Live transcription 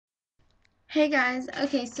Hey guys,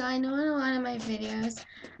 okay, so I know in a lot of my videos,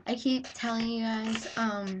 I keep telling you guys,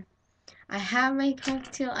 I have my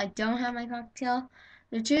cocktail, I don't have my cocktail.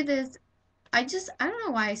 The truth is, I don't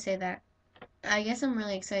know why I say that. I guess I'm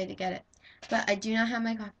really excited to get it. But I do not have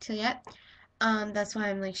my cocktail yet. That's why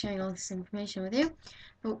I'm like sharing all this information with you.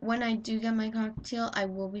 But when I do get my cocktail, I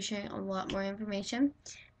will be sharing a lot more information.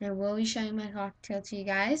 And I will be showing my cocktail to you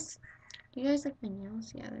guys. Do you guys like my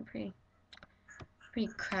nails? Yeah, they're pretty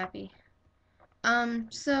crappy.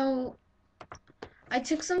 So I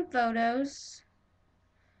took some photos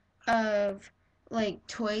of like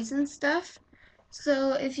toys and stuff.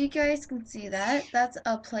 So if you guys can see that, that's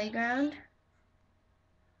a playground.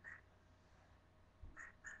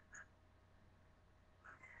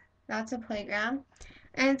 That's a playground.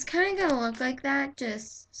 And it's kind of going to look like that,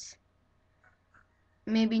 just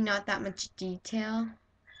maybe not that much detail.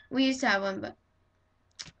 We used to have one, but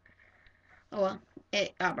oh well,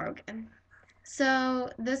 it got broken. So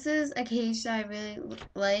this is a cage that I really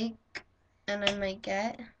like and I might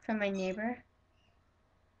get from my neighbor.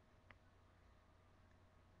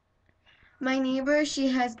 My neighbor, she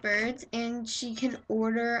has birds and she can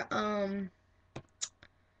order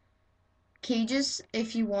cages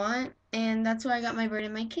if you want, and that's why I got my bird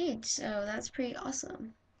in my cage, so that's pretty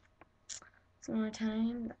awesome. So one more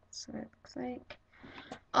time, that's what it looks like.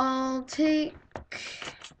 I'll take,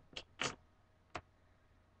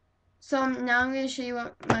 so now I'm going to show you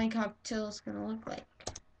what my cocktail is going to look like.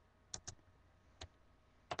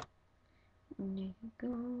 And it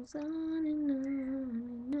goes on and on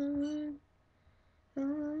and on.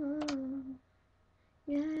 Oh,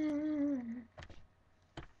 yeah.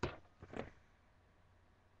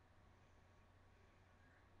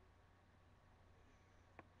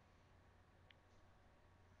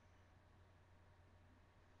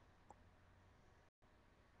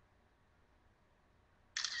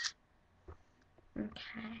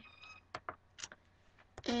 Okay.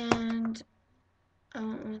 And I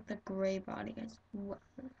don't want the gray body as well.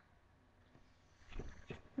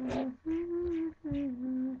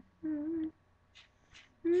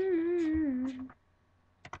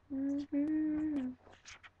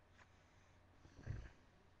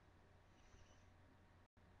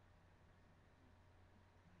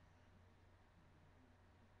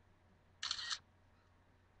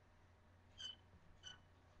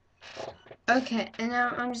 Okay, and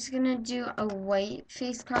now I'm just gonna do a white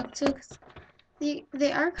face cocktail because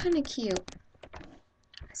they are kind of cute.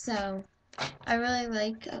 So I really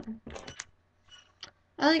like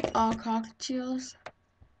I like all cocktails.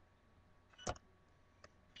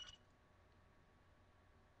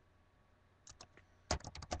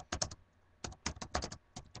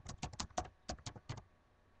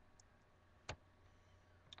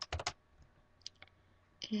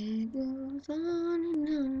 It goes on and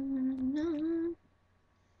on and on.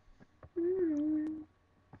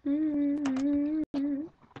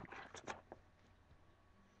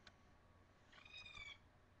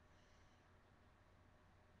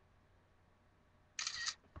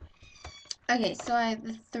 Okay, so I have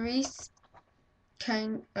the three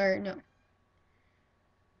kind, or no.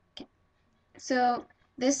 Okay. So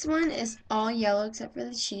this one is all yellow except for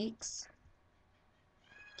the cheeks.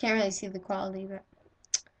 Can't really see the quality, but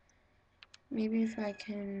maybe if I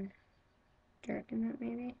can darken it,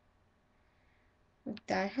 maybe. Would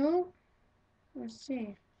that help? Let's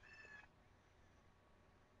see.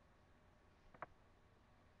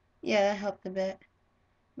 Yeah, that helped a bit.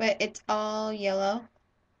 But it's all yellow.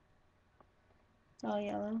 It's all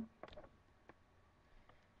yellow.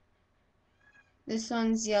 This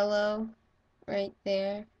one's yellow right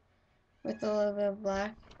there with a little bit of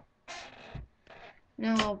black.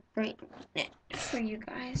 Now I'll brighten it for you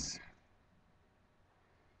guys.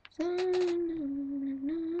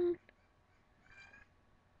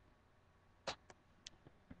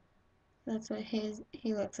 That's what he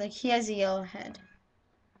looks like. He has a yellow head.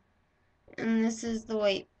 And this is the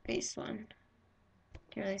white base one.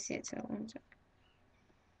 Can't really see it, so one sec.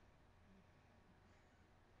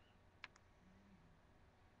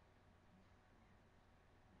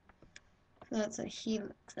 So that's what he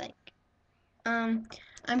looks like. I'm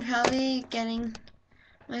probably getting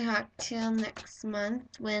my cocktail next month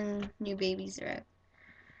when new babies are out.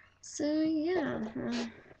 So yeah.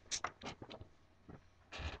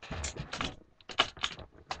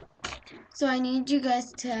 So I need you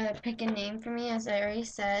guys to pick a name for me, as I already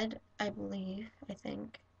said, I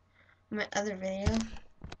think, in my other video.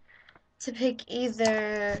 To pick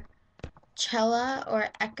either Chella or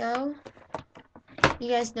Echo. You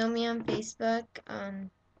guys know me on Facebook.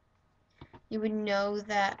 You would know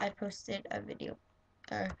that I posted a video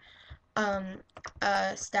or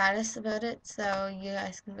a status about it, so you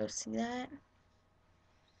guys can go see that.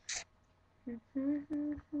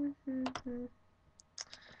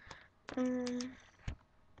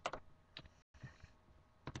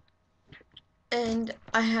 And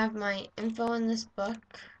I have my info in this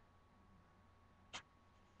book.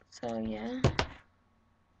 So yeah.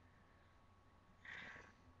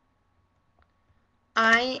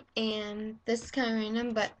 This is kind of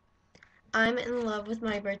random, but I'm in love with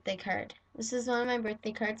my birthday card. This is one of my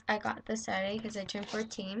birthday cards I got this Saturday because I turned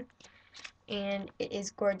 14. And it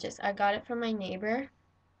is gorgeous. I got it from my neighbor.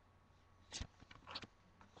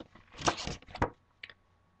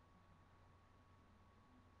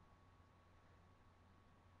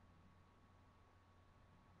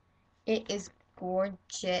 It is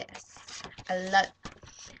gorgeous. I love it.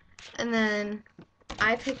 And then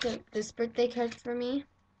I picked up this birthday card for me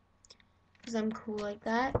because I'm cool like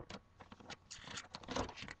that.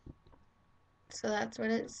 So that's what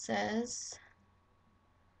it says.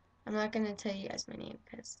 I'm not going to tell you guys my name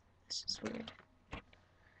because it's just weird.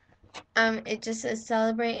 It just says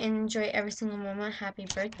celebrate and enjoy every single moment. Happy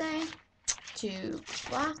birthday to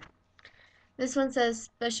blah. This one says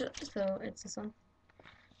special, so it's this one.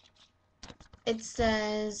 It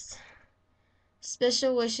says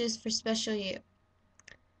special wishes for special you.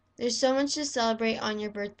 There's so much to celebrate on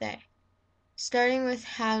your birthday, starting with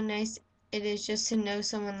how nice it is just to know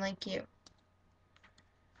someone like you.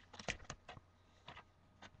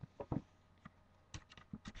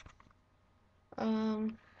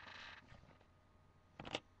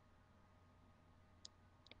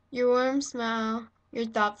 Your warm smile, your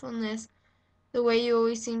thoughtfulness, the way you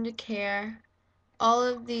always seem to care, all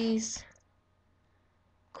of these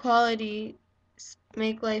qualities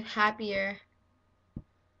make life happier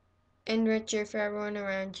and richer for everyone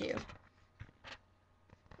around you.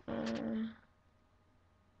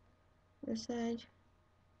 This side.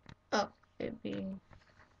 Oh, it'd be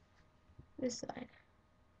this side.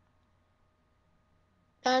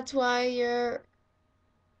 That's why you're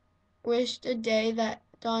wished a day that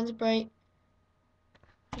dawns bright.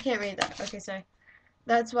 I can't read that. Okay, sorry.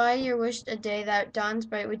 That's why you're wished a day that dawns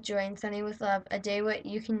bright with joy and sunny with love. A day what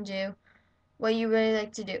you can do, what you really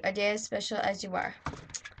like to do. A day as special as you are.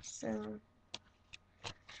 So,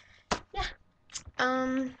 yeah.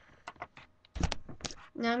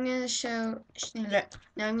 Now I'm gonna share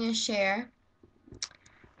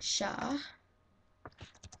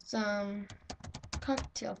some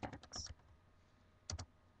cocktail facts.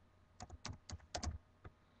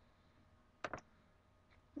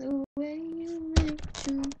 The way you make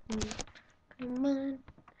to me, come on.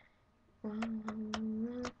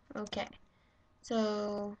 Okay,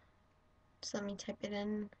 so just let me type it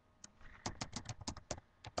in.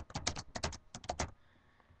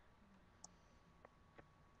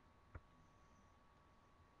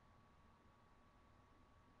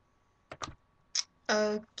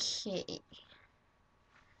 Okay.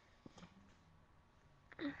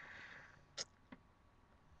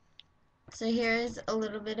 So here's a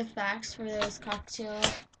little bit of facts for those cocktail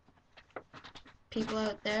people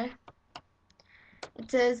out there. It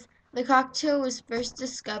says the cocktail was first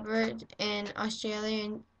discovered in Australia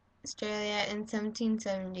in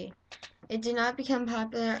 1770. It did not become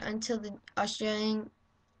popular until the Australian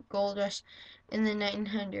gold rush in the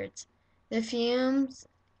 1900s. The fumes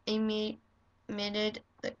emitted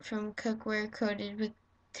from cookware coated with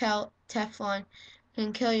Teflon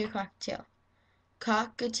can kill your cocktail.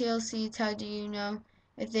 Cockatiel seeds, how do you know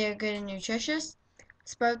if they are good and nutritious?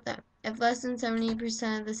 Sprout them. If less than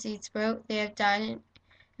 70% of the seeds sprout, they have died,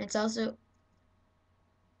 and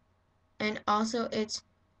also its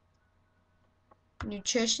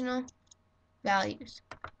nutritional values.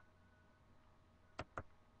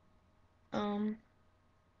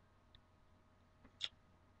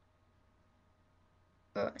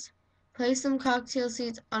 Place some cocktail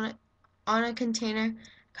seeds on a container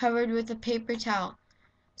covered with a paper towel.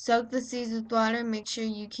 Soak the seeds with water. Make sure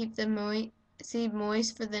you keep the seed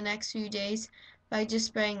moist for the next few days by just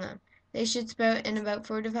spraying them. They should sprout in about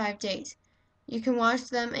 4 to 5 days. You can wash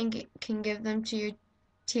them and can give them to your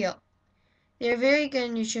teal. They are very good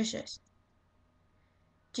and nutritious.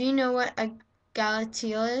 Do you know what a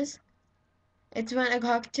Cockatiel is? It's when a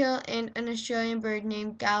cockatiel and an Australian bird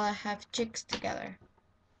named Gala have chicks together.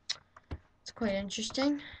 It's quite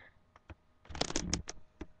interesting.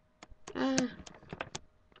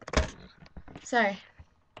 Sorry.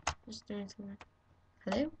 Just doing something.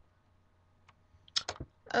 Hello?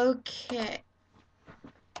 Okay.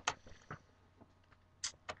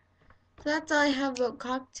 So that's all I have about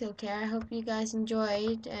Cockatiel Care. I hope you guys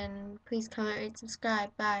enjoyed, and please comment, rate,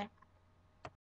 subscribe. Bye.